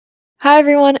Hi,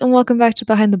 everyone, and welcome back to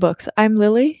Behind the Books. I'm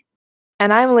Lily,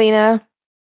 And I'm Lena.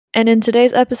 and in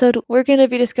today's episode, we're going to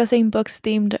be discussing books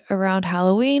themed around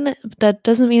Halloween. That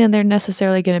doesn't mean that they're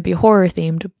necessarily going to be horror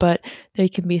themed, but they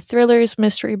can be thrillers,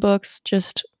 mystery books,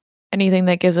 just anything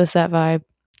that gives us that vibe.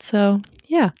 So,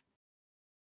 yeah,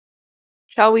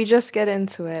 Shall we just get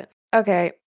into it?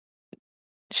 Okay.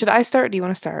 Should I start? Or do you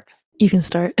want to start? you can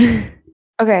start.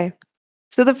 Okay.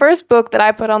 So the first book that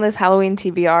I put on this Halloween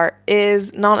TBR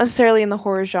is not necessarily in the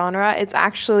horror genre. It's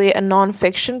actually a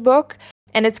nonfiction book,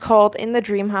 and it's called In the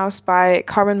Dream House by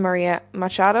Carmen Maria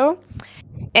Machado.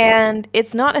 And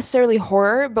it's not necessarily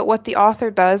horror, but what the author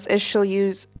does is she'll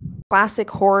use classic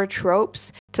horror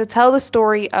tropes to tell the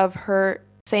story of her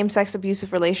same-sex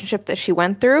abusive relationship that she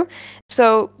went through.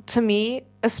 So to me,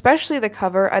 especially the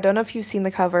cover, I don't know if you've seen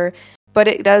the cover, but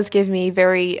it does give me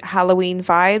very Halloween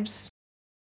vibes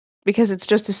because it's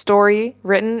just a story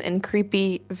written in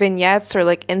creepy vignettes or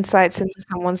like insights into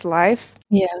someone's life.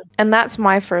 Yeah. And that's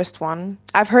my first one.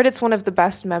 I've heard it's one of the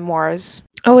best memoirs.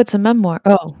 Oh, it's a memoir.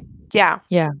 Oh, Yeah.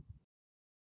 yeah.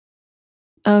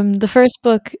 The first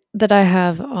book that I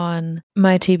have on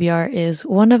my TBR is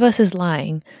One of Us is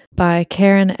Lying by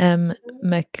Karen M.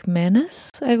 McManus,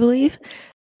 I believe.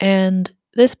 And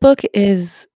this book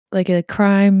is like a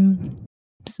crime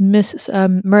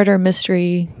murder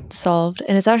mystery solved,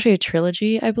 and it's actually a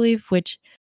trilogy, I believe, which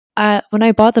when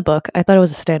I bought the book, I thought it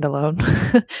was a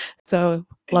standalone. So,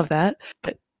 love that.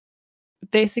 But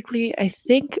basically, I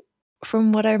think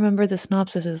from what I remember, the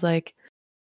synopsis is like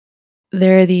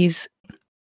there are these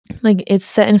like it's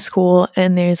set in school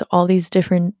and there's all these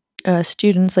different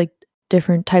students, like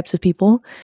different types of people,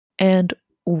 and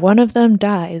one of them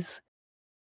dies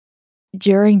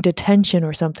during detention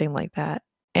or something like that.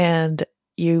 And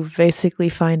you basically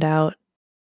find out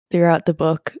throughout the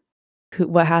book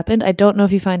what happened. I don't know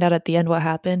if you find out at the end what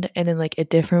happened, and then like a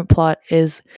different plot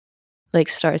is like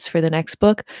starts for the next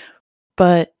book.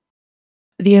 But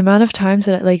the amount of times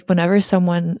that like whenever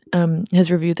someone has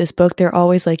reviewed this book, they're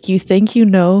always like, you think you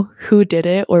know who did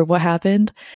it or what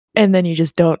happened, and then you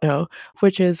just don't know,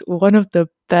 which is one of the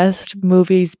best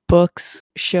movies, books,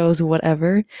 shows,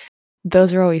 whatever.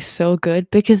 Those are always so good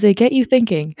because they get you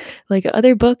thinking. Like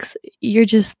other books, you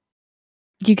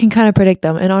can kind of predict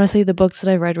them. And honestly, the books that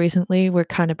I read recently were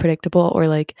kind of predictable or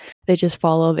like they just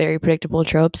follow very predictable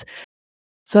tropes.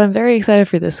 So I'm very excited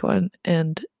for this one.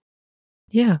 And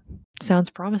yeah,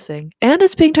 sounds promising. And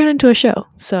it's being turned into a show.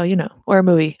 So, or a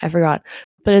movie, I forgot.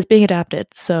 But it's being adapted.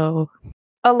 So,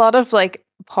 A lot of like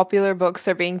popular books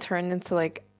are being turned into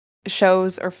like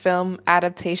shows or film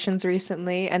adaptations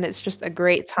recently, and it's just a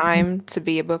great time to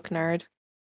be a book nerd.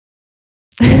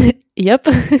 yep.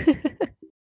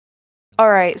 All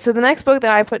right, so the next book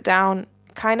that I put down,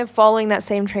 kind of following that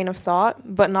same train of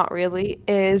thought, but not really,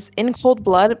 is In Cold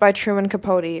Blood by Truman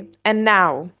Capote. And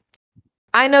now,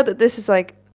 I know that this is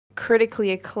like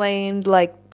critically acclaimed,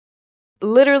 like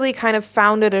literally kind of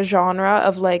founded a genre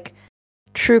of like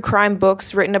true crime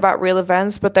books written about real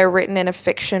events, but they're written in a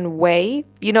fiction way.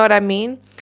 You know what I mean?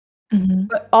 Mhm.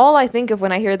 But all I think of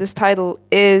when I hear this title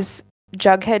is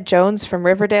Jughead Jones from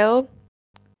Riverdale.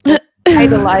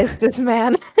 Idolized this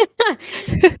man.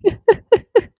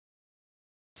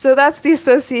 So that's the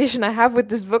association I have with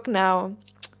this book now.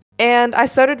 And I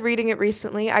started reading it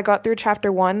recently. I got through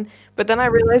chapter 1, but then I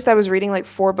realized I was reading like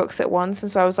 4 books at once,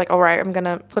 and so I was like, all right, I'm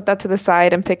gonna put that to the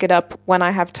side and pick it up when I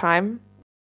have time.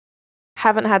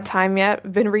 Haven't had time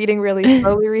yet. Been reading really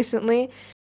slowly recently,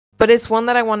 but it's one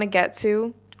that I want to get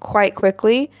to quite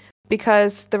quickly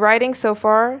because the writing so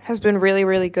far has been really,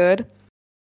 really good.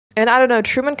 And I don't know,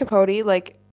 Truman Capote,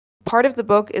 like part of the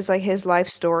book is like his life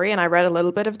story, and I read a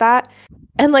little bit of that.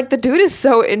 And like the dude is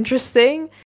so interesting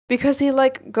because he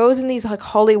like goes in these like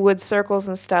Hollywood circles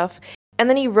and stuff. And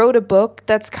then he wrote a book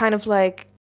that's kind of like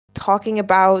talking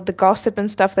about the gossip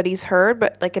and stuff that he's heard,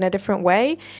 but like in a different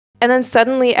way. And then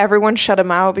suddenly everyone shut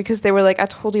him out because they were like, I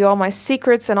told you all my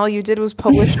secrets and all you did was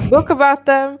publish a book about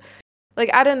them. Like,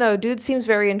 I don't know. Dude seems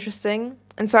very interesting.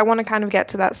 And so I want to kind of get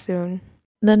to that soon.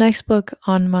 The next book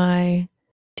on my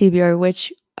TBR,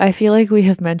 which I feel like we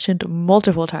have mentioned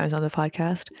multiple times on the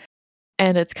podcast,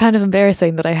 and it's kind of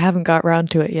embarrassing that I haven't got around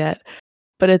to it yet,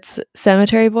 but it's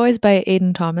Cemetery Boys by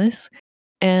Aidan Thomas,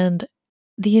 and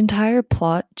the entire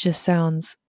plot just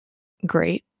sounds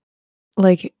great.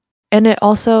 Like, and it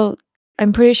also,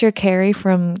 I'm pretty sure Carrie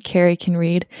from Carrie Can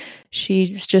Read, she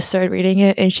just started reading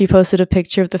it and she posted a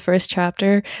picture of the first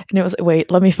chapter, and it was, wait,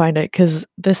 let me find it because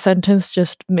this sentence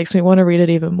just makes me want to read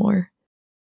it even more.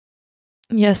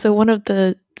 Yeah, so one of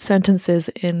the sentences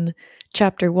in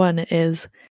chapter 1 is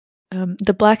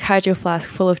the black hydro flask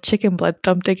full of chicken blood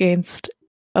thumped against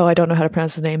oh, I don't know how to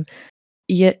pronounce his name.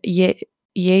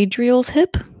 Yadriel's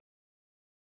hip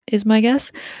is my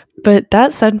guess. But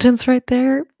that sentence right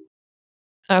there,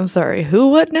 I'm sorry, who,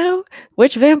 what now?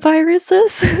 Which vampire is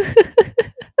this?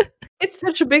 It's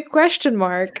such a big question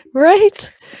mark.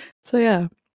 Right? So yeah,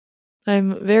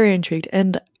 I'm very intrigued.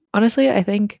 And honestly, I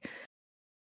think,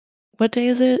 what day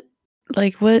is it?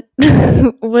 Like, what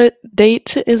what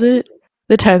date is it?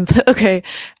 The 10th. Okay.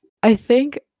 I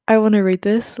think I want to read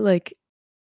this like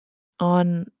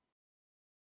on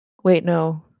wait,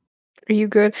 no. Are you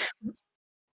good?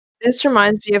 This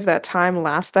reminds me of that time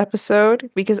last episode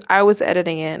because I was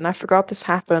editing it and I forgot this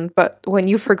happened, but when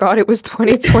you forgot it was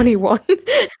 2021,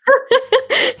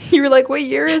 you were like, "What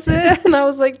year is it?" And I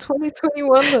was like,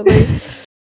 "2021, Lily."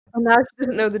 And now she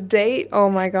doesn't know the date. Oh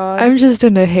my god. I'm just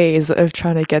in a haze of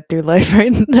trying to get through life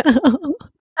right now.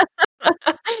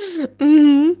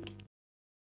 Mhm.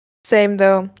 Same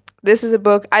though. This is a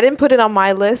book. I didn't put it on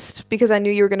my list because I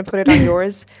knew you were gonna put it on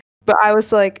yours, but I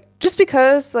was like, just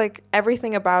because like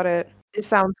everything about it, it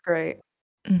sounds great.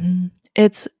 Mhm.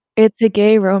 It's a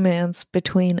gay romance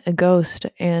between a ghost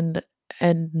and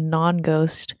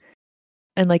non-ghost,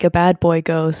 and like a bad boy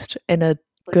ghost and a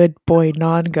good boy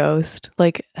non-ghost.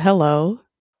 Like, hello.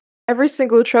 Every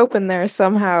single trope in there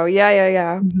somehow. Yeah, yeah,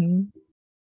 yeah. Mhm.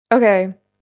 Okay.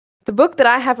 The book that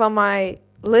I have on my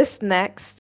list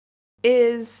next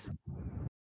is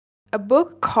a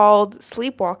book called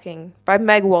Sleepwalking by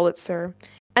Meg Wolitzer.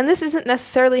 And this isn't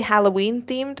necessarily Halloween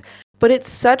themed, but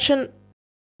it's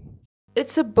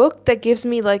a book that gives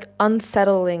me like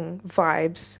unsettling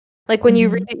vibes. Like when you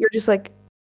read Mhm. it, you're just like,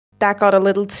 that got a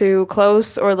little too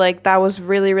close, or like that was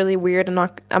really, really weird, and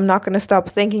I'm not gonna stop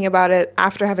thinking about it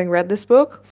after having read this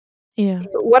book. Yeah.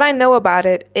 What I know about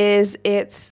it is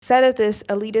it's set at this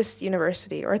elitist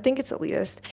university, or I think it's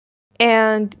elitist.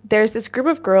 And there's this group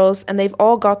of girls, and they've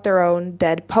all got their own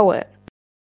dead poet.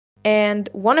 And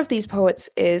one of these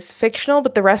poets is fictional,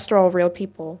 but the rest are all real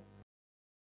people,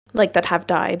 like that have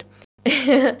died.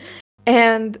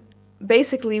 And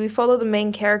basically, we follow the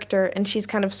main character, and she's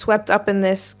kind of swept up in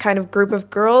this kind of group of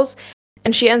girls.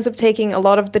 And she ends up taking a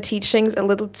lot of the teachings a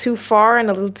little too far and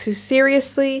a little too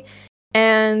seriously.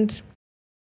 And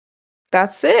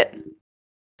that's it.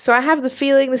 So I have the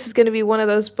feeling this is going to be one of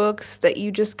those books that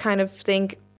you just kind of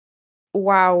think,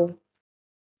 wow,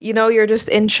 you're just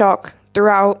in shock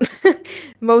throughout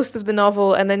most of the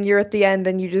novel, and then you're at the end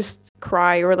and you just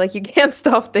cry, or like you can't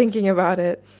stop thinking about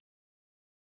it.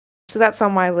 So that's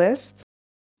on my list.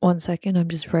 1 second, I'm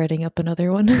just writing up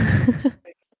another one.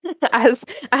 As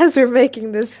we're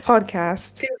making this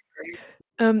podcast.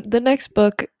 The next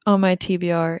book on my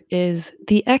TBR is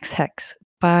The X-Hex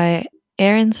by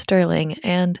Aaron Sterling,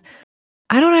 and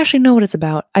I don't actually know what it's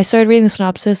about. I started reading the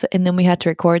synopsis and then we had to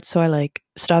record, so I like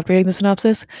stopped reading the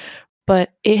synopsis.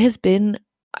 But it has been,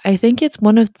 I think it's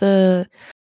one of the,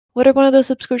 what are one of those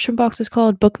subscription boxes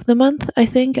called? Book of the month, I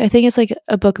think. I think it's like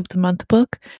a book of the month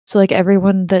book. So like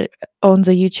everyone that owns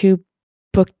a YouTube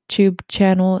booktube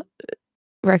channel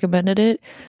recommended it.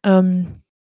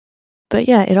 But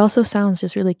yeah, it also sounds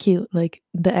just really cute. Like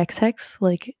the X Hex,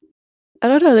 like I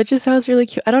don't know, that just sounds really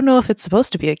cute. I don't know if it's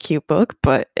supposed to be a cute book,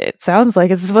 but it sounds like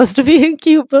it's supposed to be a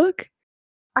cute book.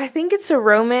 I think it's a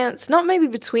romance, not maybe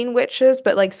between witches,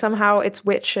 but like somehow it's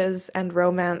witches and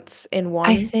romance in I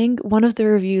one. think one of the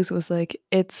reviews was like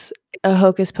it's a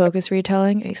Hocus Pocus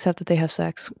retelling, except that they have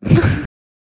sex.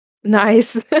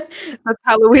 Nice. That's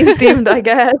Halloween themed, I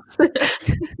guess.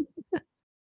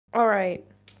 All right.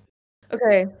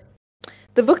 Okay.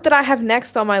 The book that I have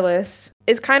next on my list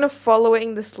is kind of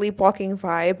following the sleepwalking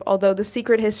vibe, although The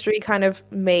Secret History kind of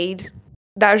made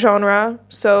that genre,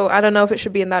 so I don't know if it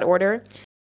should be in that order.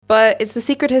 But it's The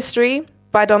Secret History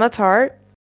by Donna Tartt,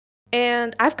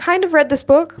 and I've kind of read this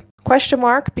book, question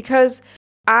mark, because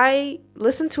I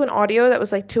listened to an audio that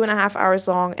was like 2.5 hours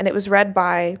long, and it was read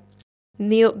by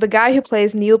the guy who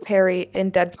plays Neil Perry in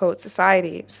Dead Poet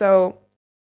Society. So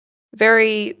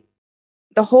very,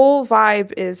 the whole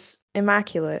vibe is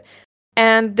immaculate.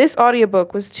 And this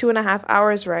audiobook was 2.5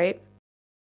 hours, right?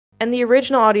 And the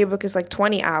original audiobook is like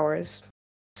 20 hours.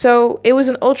 So it was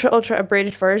an ultra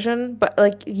abridged version, but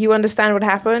like you understand what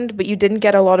happened, but you didn't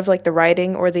get a lot of like the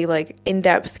writing or the like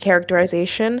in-depth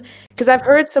characterization. Because I've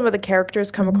heard some of the characters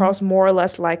come Mhm. across more or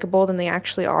less likable than they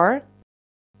actually are.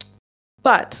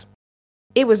 But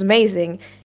it was amazing.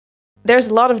 There's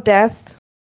a lot of death,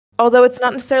 although it's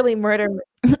not necessarily murder.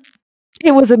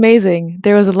 It was amazing.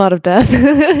 There was a lot of death.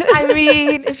 I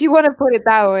mean, if you want to put it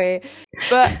that way.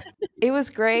 But it was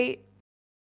great.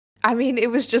 I mean, it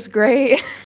was just great.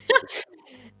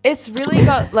 It's really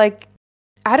got like,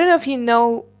 I don't know if you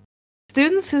know,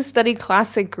 students who study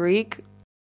classic Greek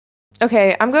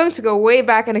Okay, I'm going to go way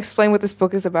back and explain what this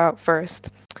book is about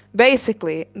first.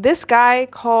 Basically, this guy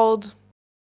called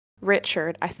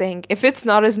Richard, I think. If it's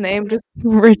not his name,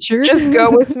 Richard? just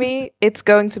go with me. It's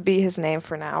going to be his name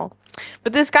for now.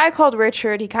 But this guy called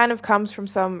Richard, he kind of comes from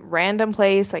some random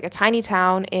place, like a tiny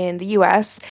town in the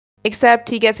US, except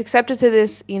he gets accepted to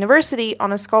this university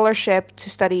on a scholarship to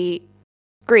study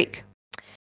Greek.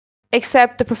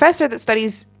 Except the professor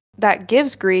that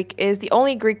gives Greek is the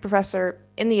only Greek professor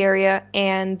in the area,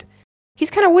 and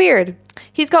he's kind of weird.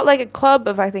 He's got like a club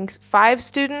of, I think, 5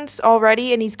 students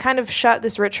already, and he's kind of shut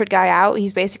this Richard guy out.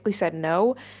 He's basically said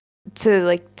no to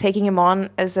like taking him on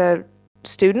as a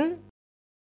student.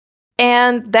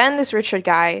 And then this Richard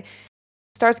guy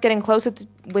starts getting closer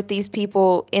with these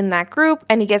people in that group,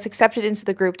 and he gets accepted into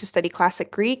the group to study classic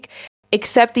Greek.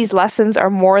 Except these lessons are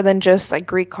more than just like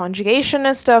Greek conjugation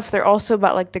and stuff. They're also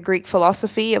about like the Greek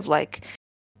philosophy of like,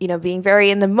 being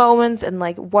very in the moment and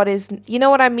like what is, you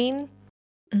know what I mean?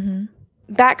 Mm-hmm.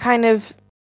 That kind of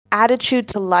attitude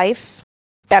to life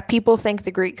that people think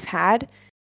the Greeks had,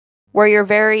 where you're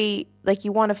very like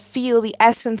you want to feel the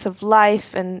essence of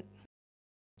life, and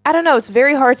I don't know, it's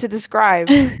very hard to describe.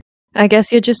 I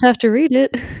guess you just have to read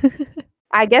it.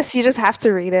 I guess you just have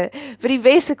to read it. But he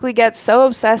basically gets so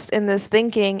obsessed in this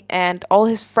thinking, and all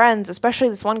his friends, especially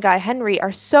this one guy, Henry,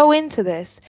 are so into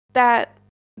this that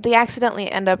they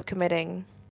accidentally end up committing.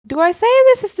 Do I say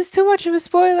this? Is this too much of a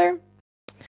spoiler?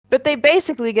 But they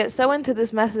basically get so into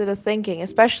this method of thinking,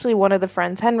 especially one of the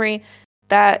friends, Henry,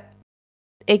 that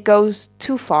it goes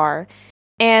too far.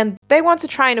 And they want to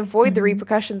try and avoid the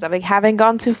repercussions of it having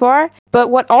gone too far. But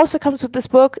what also comes with this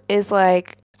book is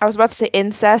like, I was about to say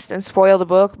incest and spoil the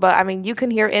book, but I mean, you can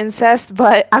hear incest,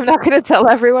 but I'm not going to tell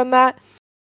everyone that.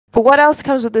 But what else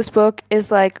comes with this book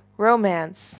is like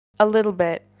romance, a little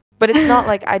bit, but it's not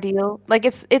like ideal. Like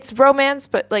it's romance,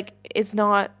 but like it's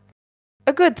not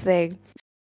a good thing.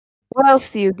 What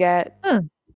else do you get? Huh.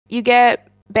 You get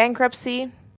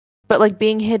bankruptcy, but like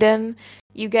being hidden.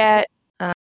 You get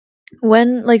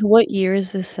What year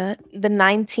is this set? the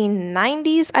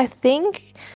 1990s, I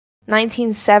think.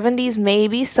 1970s,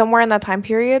 maybe, somewhere in that time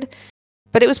period.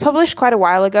 But it was published quite a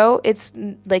while ago. It's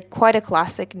like quite a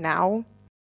classic now.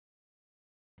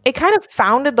 It kind of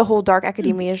founded the whole dark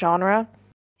academia genre.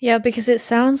 Yeah, because it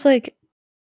sounds like,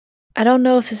 I don't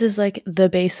know if this is like the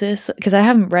basis, because I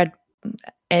haven't read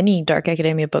any dark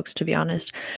academia books, to be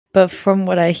honest. But from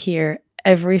what I hear,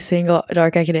 every single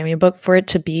dark academia book, for it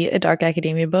to be a dark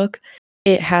academia book,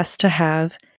 it has to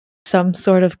have some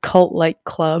sort of cult-like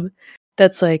club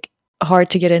that's like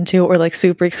hard to get into or like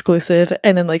super exclusive,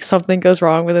 and then like something goes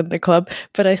wrong within the club.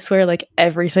 But I swear, like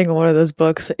every single one of those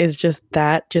books is just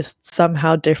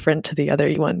somehow different to the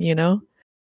other one, you know?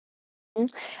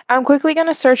 I'm quickly going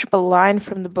to search up a line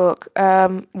from the book.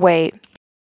 Wait.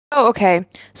 Oh, okay.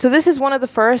 So this is one of the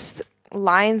first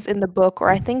lines in the book, or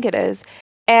I think it is.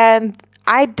 And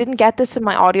I didn't get this in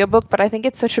my audiobook, but I think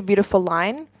it's such a beautiful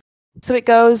line. So it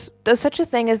goes, does such a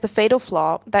thing as the fatal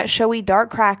flaw, that showy dark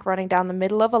crack running down the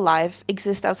middle of a life,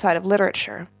 exist outside of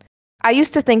literature? I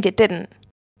used to think it didn't.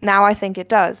 Now I think it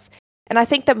does. And I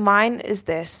think that mine is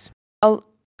this,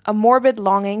 a morbid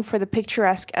longing for the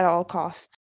picturesque at all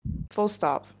costs. Full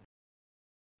stop.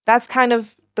 That's kind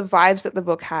of the vibes that the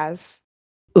book has.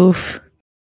 Oof.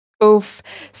 Oof.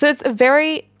 So it's a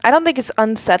very, I don't think it's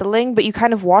unsettling, but you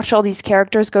kind of watch all these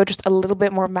characters go just a little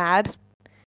bit more mad.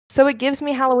 So it gives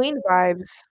me Halloween vibes.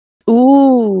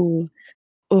 Ooh.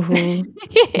 Ooh.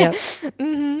 Yep.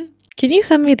 Mm-hmm. Can you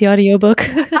send me the audiobook?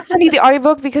 I'll send you the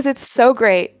audiobook because it's so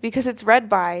great, because it's read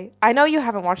by, I know you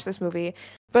haven't watched this movie,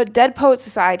 but Dead Poet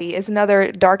Society is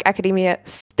another dark academia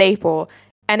staple,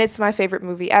 and it's my favorite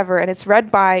movie ever, and it's read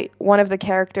by one of the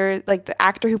characters, like the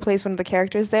actor who plays one of the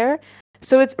characters there.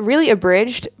 So it's really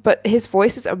abridged, but his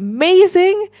voice is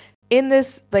amazing in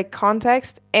this like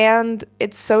context, and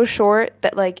it's so short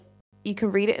that like you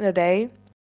can read it in a day.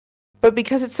 But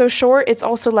because it's so short, it's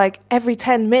also like every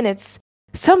 10 minutes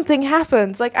something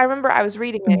happens. Like I remember I was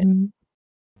reading it.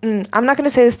 I'm not going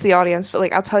to say this to the audience, but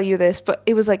like I'll tell you this, but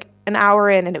it was like an hour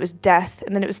in and it was death,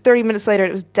 and then it was 30 minutes later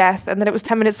it was death, and then it was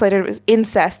 10 minutes later it was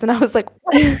incest, and I was like,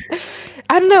 what?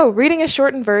 I don't know, reading a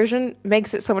shortened version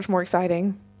makes it so much more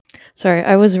exciting. Sorry,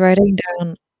 I was writing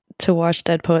down to watch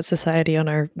Dead Poet Society on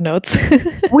our notes.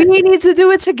 We need to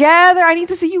do it together. I need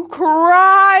to see you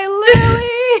cry,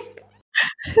 Lily.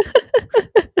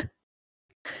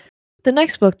 The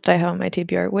next book that I have on my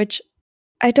TBR, which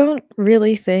I don't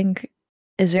really think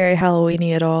is very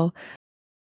Halloween-y at all,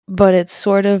 but it's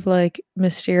sort of like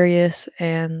mysterious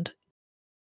and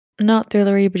not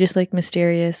thrillery, but just like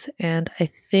mysterious, and I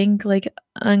think like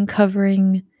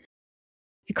uncovering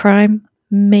a crime,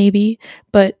 maybe,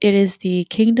 but it is the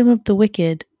Kingdom of the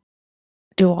Wicked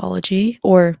duology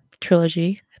or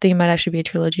trilogy. I think it might actually be a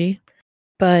trilogy,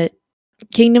 but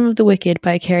Kingdom of the Wicked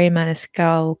by Carrie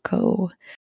Maniscalco,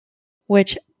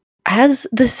 which has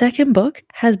the second book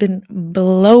has been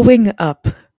blowing up.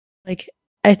 Like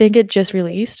I think it just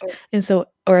released, and so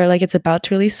or like it's about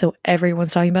to release, so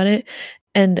everyone's talking about it,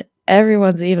 and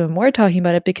everyone's even more talking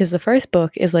about it because the first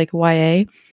book is like YA,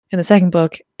 and the second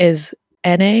book is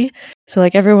NA. So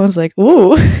like everyone's like,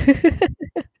 ooh.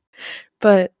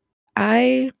 But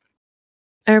I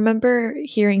remember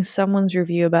hearing someone's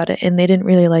review about it, and they didn't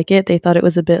really like it. They thought it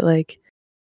was a bit like,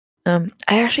 I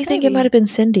actually think it might Maybe. have been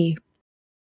Cindy,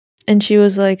 and she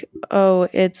was like, "Oh,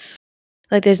 it's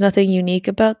like there's nothing unique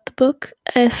about the book."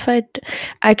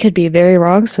 I could be very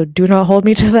wrong, so do not hold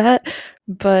me to that.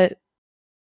 But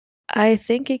I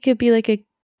think it could be like a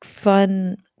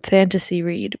fun fantasy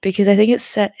read because I think it's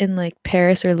set in like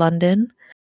Paris or London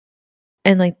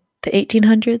and like the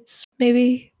 1800s,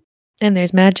 maybe. And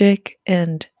there's magic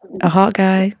and a hot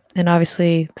guy, and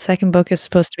obviously the second book is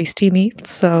supposed to be steamy,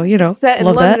 so It's set in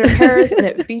love that. London or Paris, and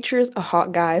it features a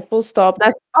hot guy. Full stop.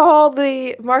 That's all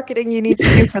the marketing you need to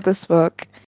do for this book.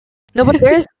 No, but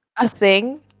there's a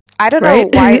thing. I don't know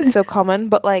Right? why it's so common,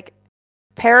 but like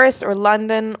Paris or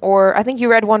London, or I think you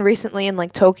read one recently in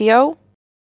like Tokyo.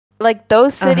 Like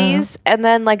those Uh-huh. cities, and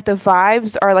then like the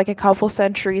vibes are like a couple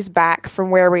centuries back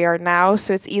from where we are now.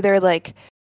 So it's either like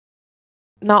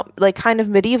not like kind of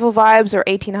medieval vibes or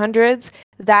 1800s,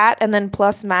 that, and then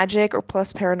plus magic or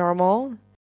plus paranormal.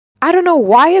 I don't know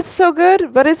why it's so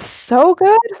good, but it's so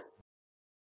good.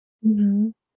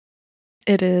 Mhm.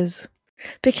 It is.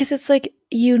 Because it's like,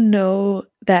 you know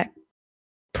that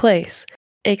place,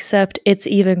 except it's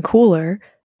even cooler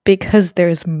because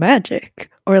there's magic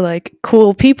or like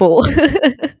cool people.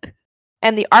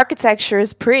 And the architecture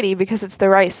is pretty because it's the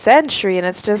right century, and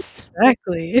it's just,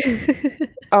 Exactly.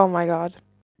 oh my god.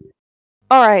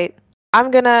 All right, I'm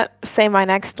gonna say my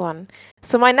next one.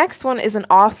 So my next one is an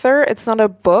author. It's not a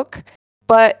book,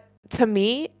 but to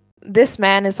me, this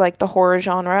man is like the horror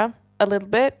genre a little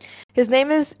bit. His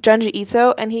name is Junji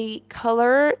Ito, and he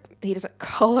doesn't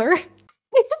color.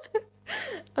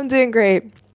 I'm doing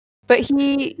great. But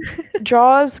he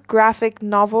draws graphic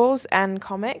novels and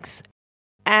comics,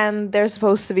 and they're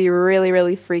supposed to be really,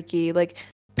 really freaky, like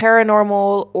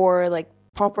paranormal or like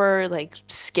proper, like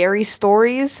scary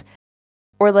stories,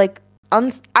 or like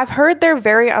I've heard they're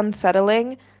very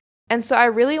unsettling. And so I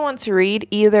really want to read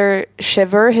either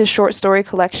Shiver, his short story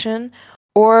collection,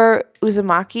 or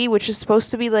Uzumaki, which is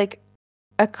supposed to be like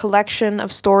a collection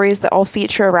of stories that all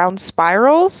feature around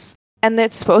spirals, and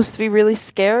it's supposed to be really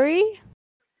scary.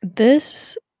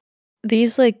 These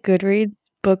like Goodreads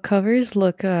book covers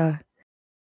look wow.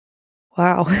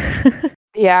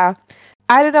 Yeah.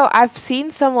 I don't know. I've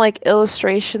seen some like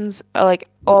illustrations like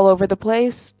all over the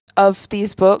place of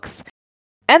these books,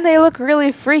 and they look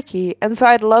really freaky, and so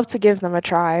I'd love to give them a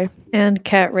try. And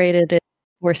Cat rated it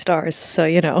 4 stars, so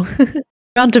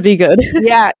bound to be good.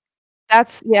 Yeah,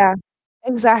 yeah,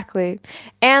 exactly.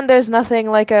 And there's nothing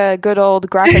like a good old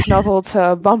graphic novel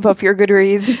to bump up your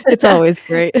Goodreads. It's always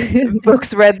great.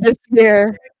 Books read this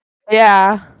year.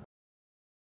 Yeah.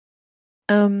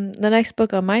 The next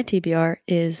book on my TBR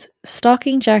is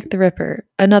Stalking Jack the Ripper,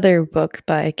 another book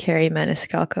by Carrie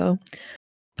Maniscalco.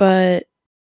 But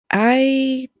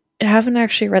I haven't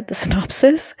actually read the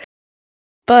synopsis,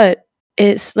 but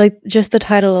it's like just the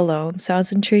title alone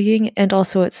sounds intriguing, and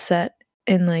also it's set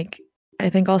in like I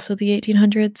think also the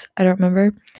 1800s. I don't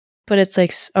remember, but it's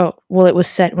like oh well, it was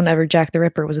set whenever Jack the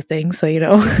Ripper was a thing, so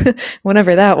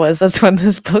whenever that was, that's when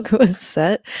this book was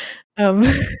set. Um,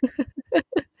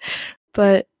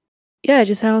 but yeah, it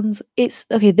just sounds it's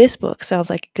okay. This book sounds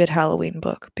like a good Halloween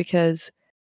book because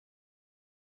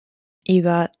you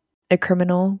got a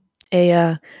criminal,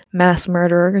 a mass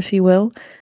murderer, if you will,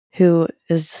 who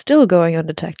is still going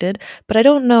undetected, but I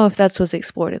don't know if that's what's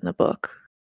explored in the book.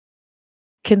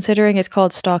 Considering it's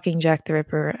called Stalking Jack the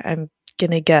Ripper, I'm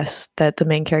gonna guess that the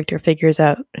main character figures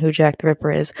out who Jack the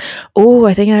Ripper is. Oh,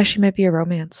 I think it actually might be a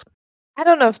romance. I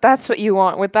don't know if that's what you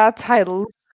want with that title.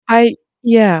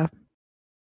 Yeah.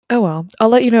 Oh well, I'll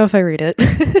let you know if I read it.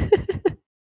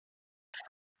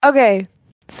 Okay.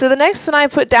 So the next one I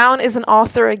put down is an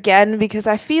author again because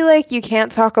I feel like you can't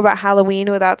talk about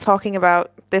Halloween without talking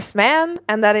about this man,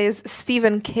 and that is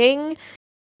Stephen King,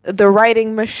 the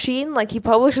writing machine. Like he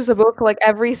publishes a book like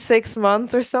every 6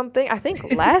 months or something. I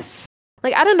think less.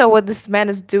 Like I don't know what this man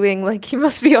is doing. Like he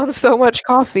must be on so much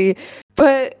coffee.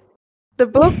 But the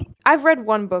book I've read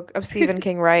one book of Stephen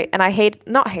King, right? And I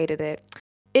not hated it.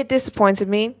 It disappointed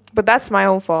me, but that's my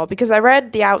own fault because I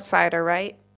read The Outsider,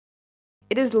 right?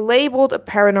 It is labeled a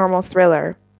paranormal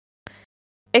thriller.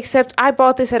 Except I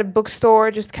bought this at a bookstore,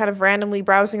 just kind of randomly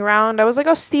browsing around. I was like,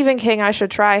 oh, Stephen King, I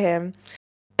should try him.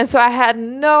 And so I had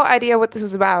no idea what this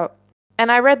was about.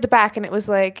 And I read the back, and it was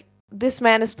like, this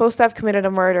man is supposed to have committed a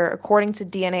murder according to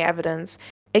DNA evidence,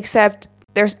 except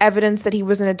there's evidence that he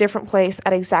was in a different place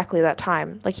at exactly that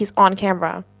time. Like, he's on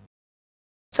camera.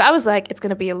 So I was like, it's going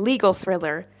to be a legal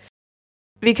thriller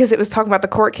because it was talking about the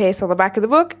court case on the back of the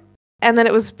book. And then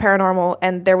it was paranormal,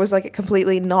 and there was like a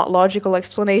completely not logical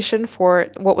explanation for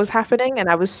what was happening, and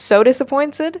I was so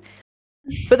disappointed.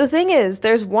 But the thing is,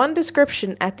 there's one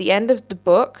description at the end of the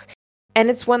book, and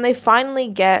it's when they finally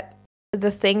get the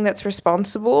thing that's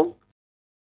responsible,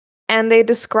 and they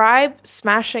describe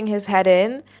smashing his head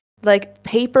in, like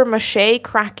paper mache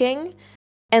cracking,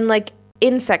 and like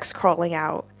insects crawling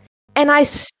out. And I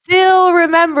still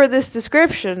remember this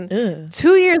description Ugh.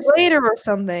 2 years later or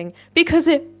something because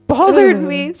it bothered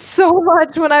me so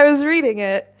much when I was reading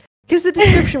it. Because the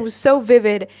description was so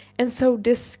vivid and so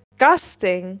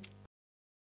disgusting.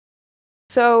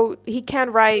 So he can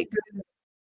write good,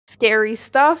 scary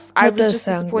stuff. I That was does just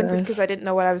sound disappointed because gross. I didn't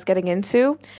know what I was getting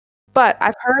into. But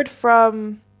I've heard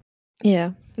from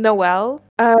Yeah. Noelle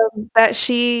that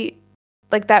she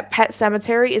like that Pet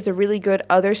Cemetery is a really good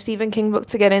other Stephen King book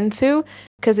to get into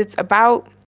because it's about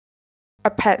a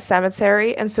pet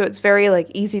cemetery, and so it's very like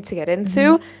easy to get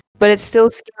into, but it's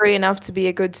still scary enough to be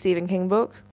a good Stephen King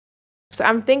book. So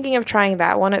I'm thinking of trying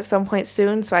that one at some point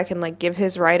soon so I can like give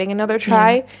his writing another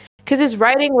try. Because his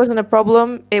writing wasn't a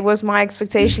problem. It was my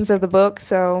expectations of the book,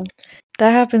 so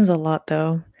That happens a lot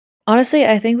though. Honestly,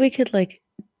 I think we could like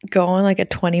go on like a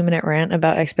 20-minute rant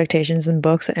about expectations in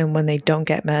books and when they don't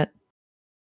get met.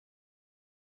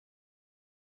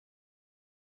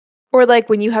 or like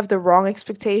when you have the wrong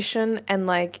expectation and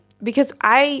like because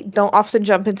I don't often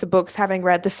jump into books having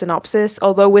read the synopsis,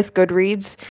 although with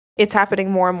Goodreads, it's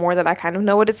happening more and more that I kind of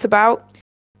know what it's about.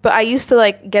 But I used to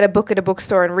like get a book at a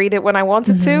bookstore and read it when I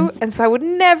wanted to, and so I would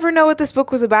never know what this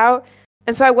book was about.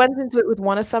 And so I went into it with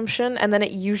one assumption, and then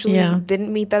it usually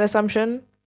didn't meet that assumption.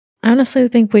 I honestly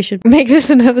think we should make this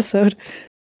an episode.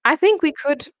 I think we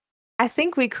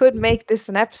could make this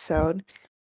an episode.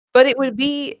 But it would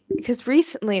be because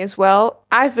recently as well,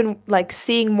 I've been like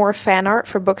seeing more fan art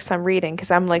for books I'm reading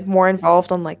because I'm like more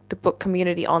involved on like the book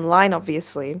community online,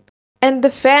 obviously. And the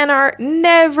fan art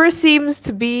never seems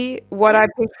to be what I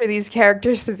picture these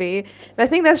characters to be. And I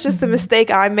think that's just a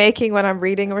mistake I'm making when I'm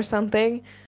reading or something.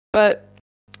 But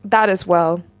that as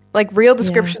well. Like real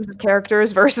descriptions of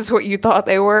characters versus what you thought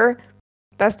they were.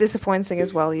 That's disappointing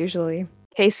as well, usually.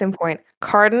 Case in point,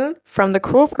 Carden from The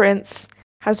Cruel Prince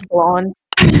has blonde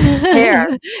hair.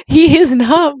 He is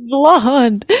not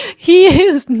blonde. He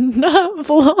is not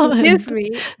blonde. He gives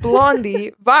me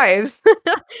blondie vibes.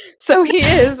 So he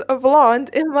is a blonde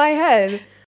in my head.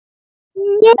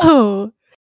 No,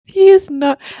 he is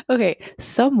not. Okay,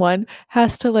 someone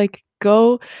has to like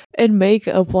go and make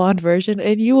a blonde version,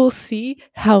 and you will see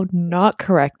how not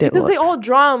correct it Because looks. they all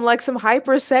draw him like some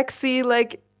hyper sexy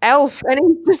like elf, and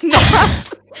he's just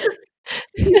not.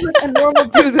 He's like a normal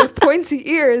dude with pointy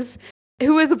ears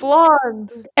who is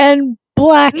blonde and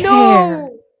black hair.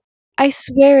 No, I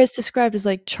swear it's described as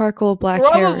like charcoal black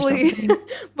hair or probably, something.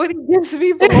 but he gives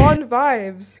me blonde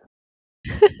vibes.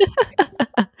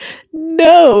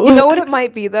 No. You know what it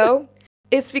might be though?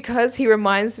 It's because he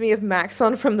reminds me of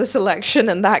Maxon from The Selection,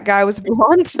 and that guy was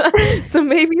blonde. So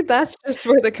maybe that's just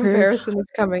where the comparison is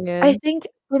coming in. I think,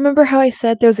 remember how I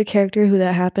said there was a character who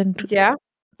that happened Yeah.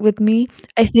 with me?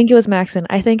 I think it was Maxon.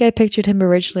 I think I pictured him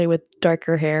originally with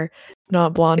darker hair,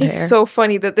 not blonde It's hair. so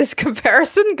funny that this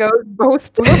comparison goes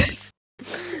both books.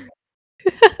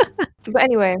 But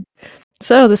anyway.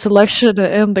 So, The Selection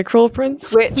and The Cruel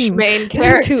Prince? Which main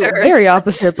characters? Two very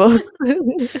opposite books.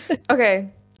 Okay,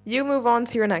 you move on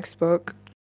to your next book.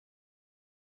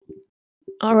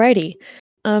 Alrighty.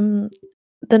 The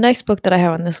next book that I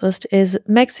have on this list is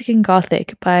Mexican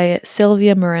Gothic by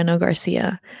Silvia Moreno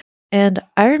Garcia. And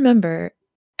I remember,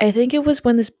 I think it was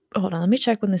when this, hold on, let me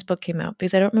check when this book came out,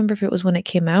 because I don't remember if it was when it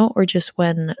came out or just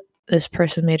when this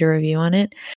person made a review on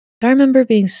it. But I remember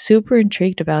being super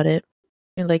intrigued about it,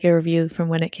 like a review from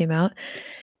when it came out.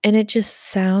 And it just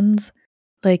sounds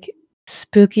like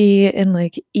spooky and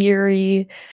like eerie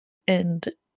and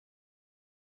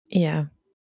yeah.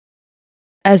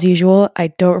 As usual, I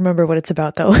don't remember what it's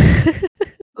about though.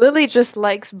 Lily just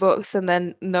likes books and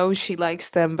then knows she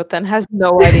likes them, but then has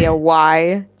no idea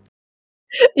why.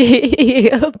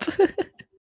 Yep.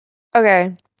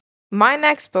 Okay, my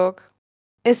next book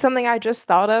is something I just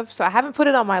thought of, so I haven't put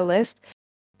it on my list,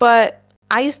 but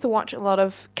I used to watch a lot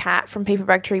of Kat from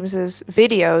Paperback Dreams'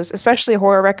 videos, especially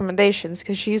horror recommendations,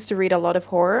 because she used to read a lot of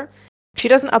horror. She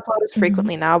doesn't upload as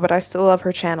frequently now, but I still love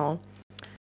her channel.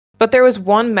 But there was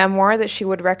one memoir that she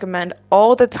would recommend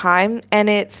all the time, and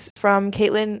it's from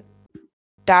Caitlin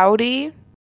Dowdy,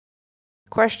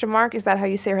 question mark. Is that how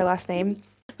you say her last name?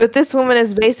 But this woman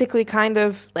is basically kind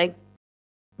of like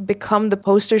become the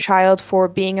poster child for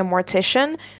being a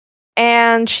mortician.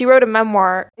 And she wrote a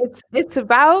memoir. It's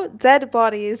about dead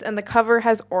bodies, and the cover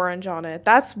has orange on it.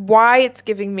 That's why it's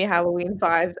giving me Halloween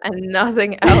vibes and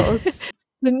nothing else.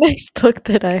 The next book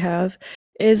that I have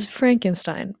is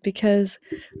Frankenstein, because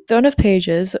Throne of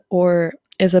Pages, or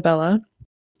Isabella,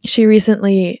 she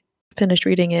recently finished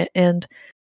reading it, and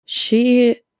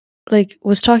she like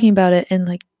was talking about it and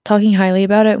like talking highly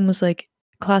about it, and was like,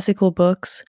 classical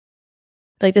books,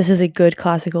 like, this is a good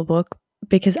classical book.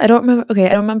 Because I don't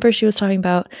remember if she was talking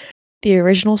about the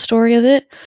original story of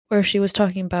it, or if she was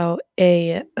talking about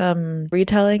a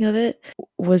retelling of it,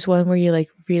 was one where you like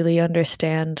really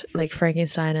understand like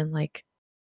Frankenstein and like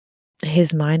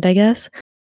his mind, I guess.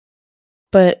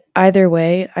 But either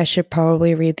way, I should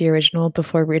probably read the original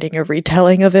before reading a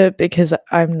retelling of it, because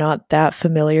I'm not that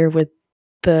familiar with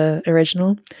the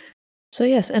original. So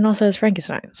yes, and also it's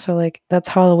Frankenstein. So like that's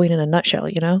Halloween in a nutshell,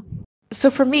 you know? So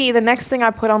for me, the next thing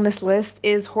I put on this list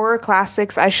is horror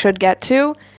classics I should get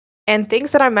to. And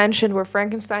things that I mentioned were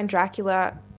Frankenstein,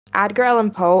 Dracula, Edgar Allan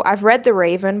Poe. I've read The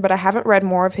Raven, but I haven't read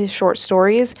more of his short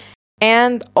stories,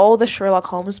 and all the Sherlock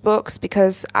Holmes books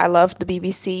because I love the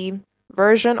BBC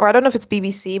version, or I don't know if it's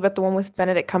BBC, but the one with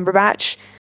Benedict Cumberbatch.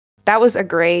 That was a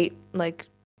great like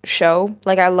show.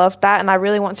 Like I loved that, and I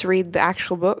really want to read the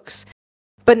actual books.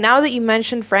 But now that you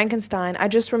mentioned Frankenstein, I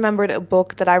just remembered a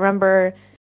book that I remember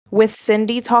with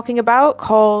Cindy talking about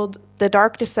called The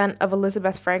Dark Descent of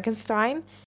Elizabeth Frankenstein.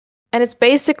 And it's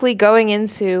basically going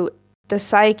into the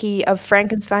psyche of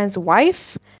Frankenstein's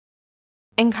wife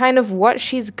and kind of what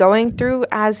she's going through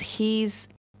as he's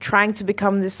trying to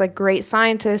become this like great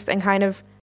scientist and kind of,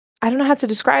 I don't know how to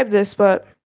describe this, but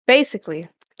basically,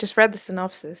 just read the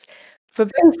synopsis.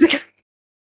 But basically,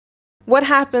 what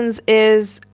happens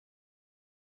is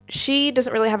she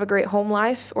doesn't really have a great home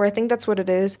life, or I think that's what it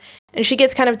is. And she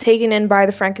gets kind of taken in by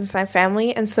the Frankenstein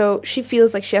family. And so she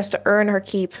feels like she has to earn her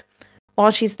keep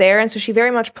while she's there. And so she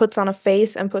very much puts on a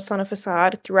face and puts on a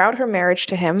facade throughout her marriage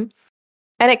to him.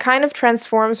 And it kind of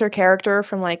transforms her character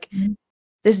from like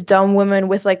this dumb woman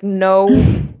with like no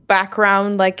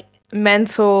background, like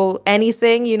mental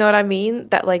anything, you know what I mean?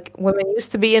 That like women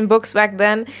used to be in books back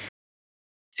then,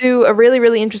 to a really,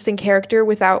 really interesting character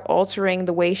without altering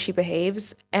the way she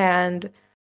behaves. And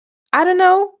I don't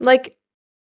know, like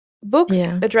books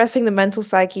Yeah. addressing the mental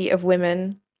psyche of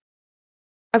women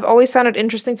have always sounded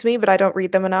interesting to me, but I don't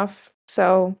read them enough.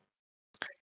 So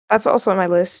that's also on my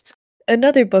list.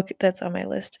 Another book that's on my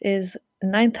list is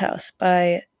Ninth House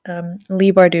by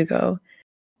Leigh Bardugo,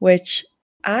 which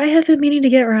I have been meaning to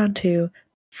get around to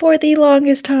for the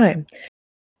longest time.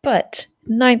 But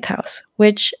Ninth House,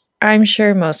 which I'm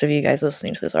sure most of you guys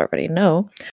listening to this already know,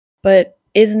 but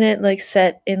isn't it like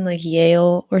set in like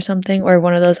Yale or something, or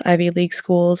one of those Ivy League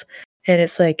schools, and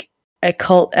it's like a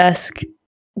cult-esque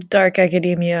dark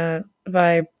academia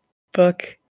vibe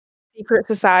book? Secret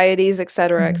societies,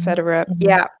 etc., etc. Mhm.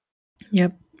 Yeah.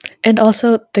 Yep. And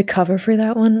also the cover for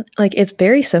that one, like it's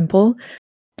very simple,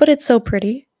 but it's so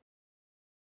pretty.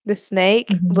 The snake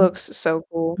Mhm. looks so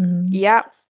cool. Mhm. Yeah.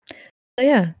 So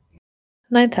yeah,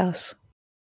 Ninth House.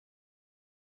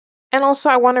 And also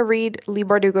I want to read Leigh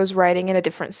Bardugo's writing in a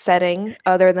different setting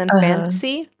other than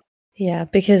fantasy. Yeah,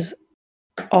 because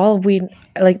all we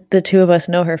like the two of us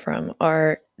know her from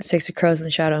are Six of Crows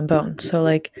and Shadow and Bone. So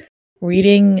like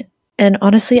reading, and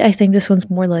honestly, I think this one's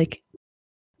more like,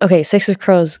 okay, Six of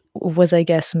Crows was, I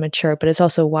guess, mature, but it's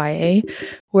also YA.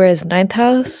 Whereas Ninth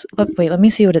House, wait, let me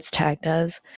see what it's tagged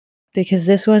as, because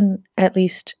this one at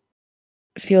least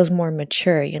feels more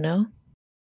mature, you know?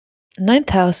 Ninth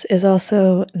House is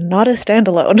also not a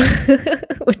standalone,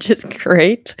 which is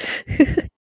great.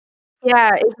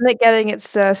 Yeah, isn't it getting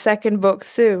its second book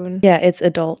soon? Yeah, it's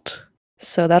adult.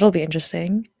 So that'll be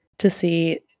interesting to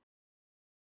see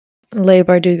Leigh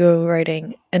Bardugo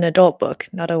writing an adult book,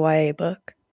 not a YA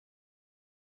book.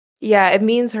 Yeah, it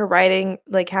means her writing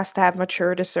like has to have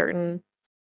matured a certain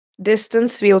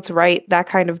distance to be able to write that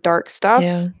kind of dark stuff.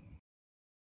 Yeah.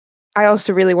 I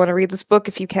also really want to read this book,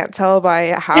 if you can't tell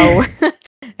by how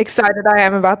excited I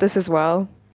am about this as well.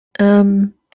 I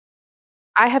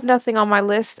have nothing on my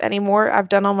list anymore. I've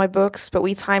done all my books, but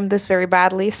we timed this very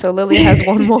badly, so Lily has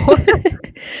one more.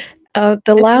 The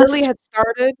If last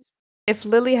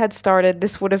Lily had started,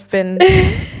 this would have been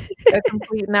A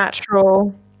complete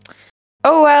natural.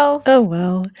 Oh well. Oh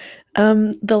well.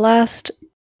 The last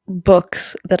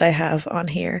books that I have on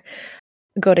here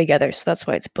go together, so that's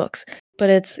why it's books. But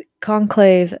it's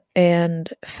Conclave and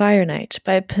Fire Night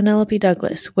by Penelope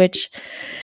Douglas, which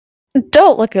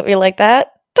don't look at me like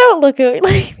that. Don't look at me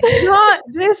like that. Not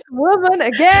this woman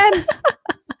again.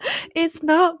 It's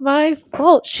not my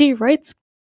fault. She writes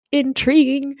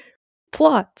intriguing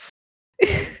plots.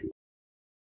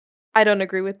 I don't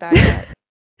agree with that yet.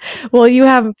 Well, you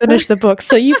haven't finished the book,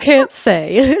 so you can't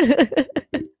say.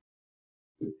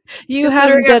 You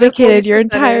haven't Considering I've been dedicated your 40%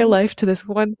 entire in. life to this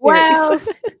one series. Well.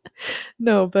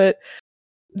 No, but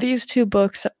these two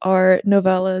books are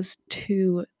novellas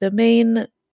to the main.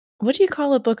 What do you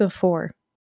call a book of four?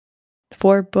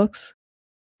 4 books?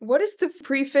 What is the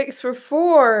prefix for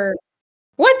 4?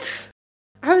 What?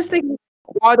 I was thinking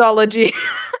quadology.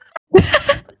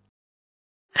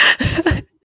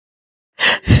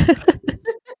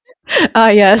 Ah,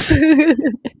 yes.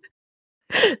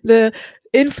 The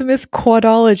infamous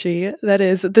quadology that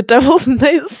is the Devil's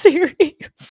Night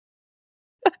series.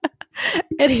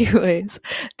 Anyways,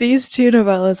 these two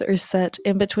novellas are set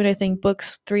in between, I think,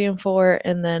 books 3 and 4,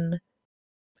 and then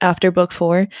after book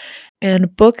 4.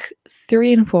 And book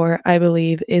 3 and 4, I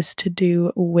believe, is to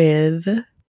do with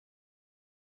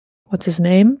what's his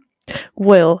name?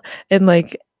 Will. And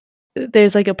like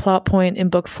there's like a plot point in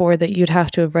book 4 that you'd have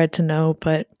to have read to know,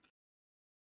 but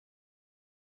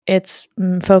it's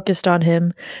focused on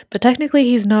him. But technically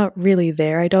he's not really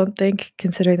there, I don't think,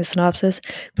 considering the synopsis,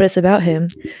 but it's about him.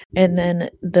 And then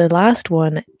the last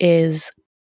one is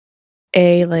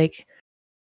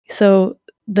so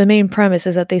the main premise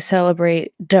is that they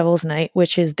celebrate Devil's Night,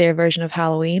 which is their version of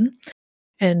Halloween.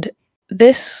 And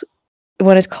this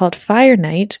one is called Fire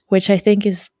Night, which I think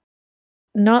is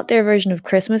not their version of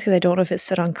Christmas, because I don't know if it's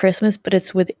set on Christmas, but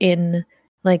it's within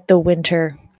like the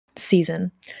winter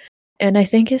season. And I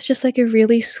think it's just like a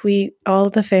really sweet, all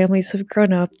of the families have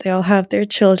grown up, they all have their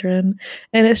children,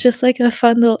 and it's just like a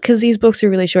fun little, because these books are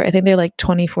really short. I think they're like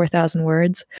 24,000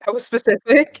 words. That was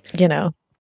specific. You know.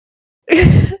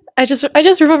 I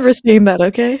just remember seeing that,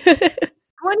 okay?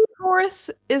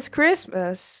 24th is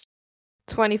Christmas.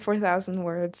 24,000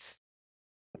 words.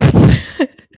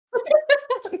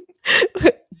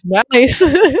 Nice.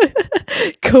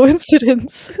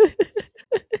 Coincidence.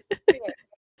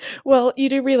 Well, you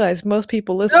do realize most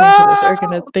people listening to this are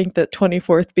gonna think that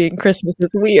 24th being Christmas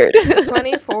is weird.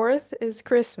 24th is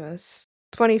Christmas.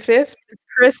 25th is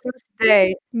Christmas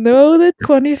Day. No, the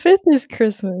 25th is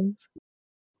Christmas.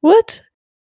 What?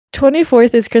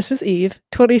 24th is Christmas Eve,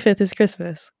 25th is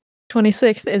Christmas.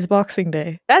 26th is Boxing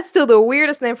Day. That's still the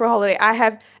weirdest name for a holiday I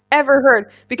have ever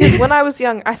heard. Because when I was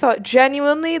young, I thought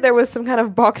genuinely there was some kind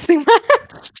of boxing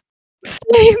match.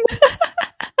 Same.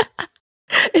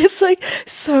 It's like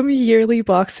some yearly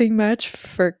boxing match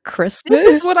for Christmas.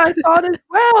 This is what I thought as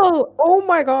well. Oh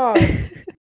my god.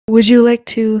 Would you like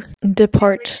to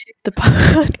depart the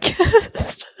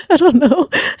podcast? I don't know.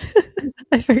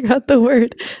 I forgot the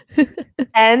word.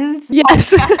 End?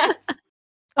 Yes.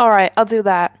 All right, I'll do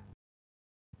that.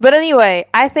 But anyway,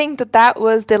 I think that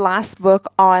was the last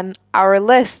book on our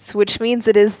lists, which means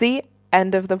it is the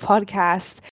end of the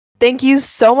podcast. Thank you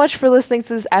so much for listening to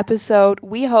this episode.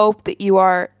 We hope that you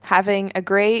are having a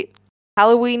great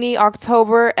Halloweeny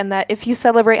October, and that if you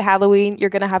celebrate Halloween, you're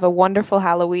going to have a wonderful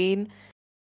Halloween.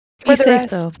 Be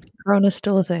safe, though. Corona's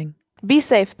still a thing. Be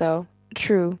safe, though.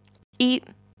 True. Eat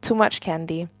too much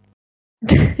candy.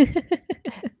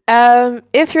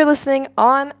 If you're listening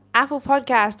on Apple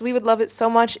Podcast, we would love it so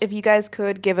much if you guys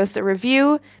could give us a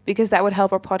review, because that would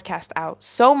help our podcast out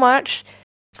so much.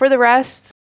 For the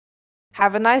rest,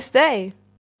 have a nice day.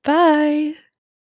 Bye.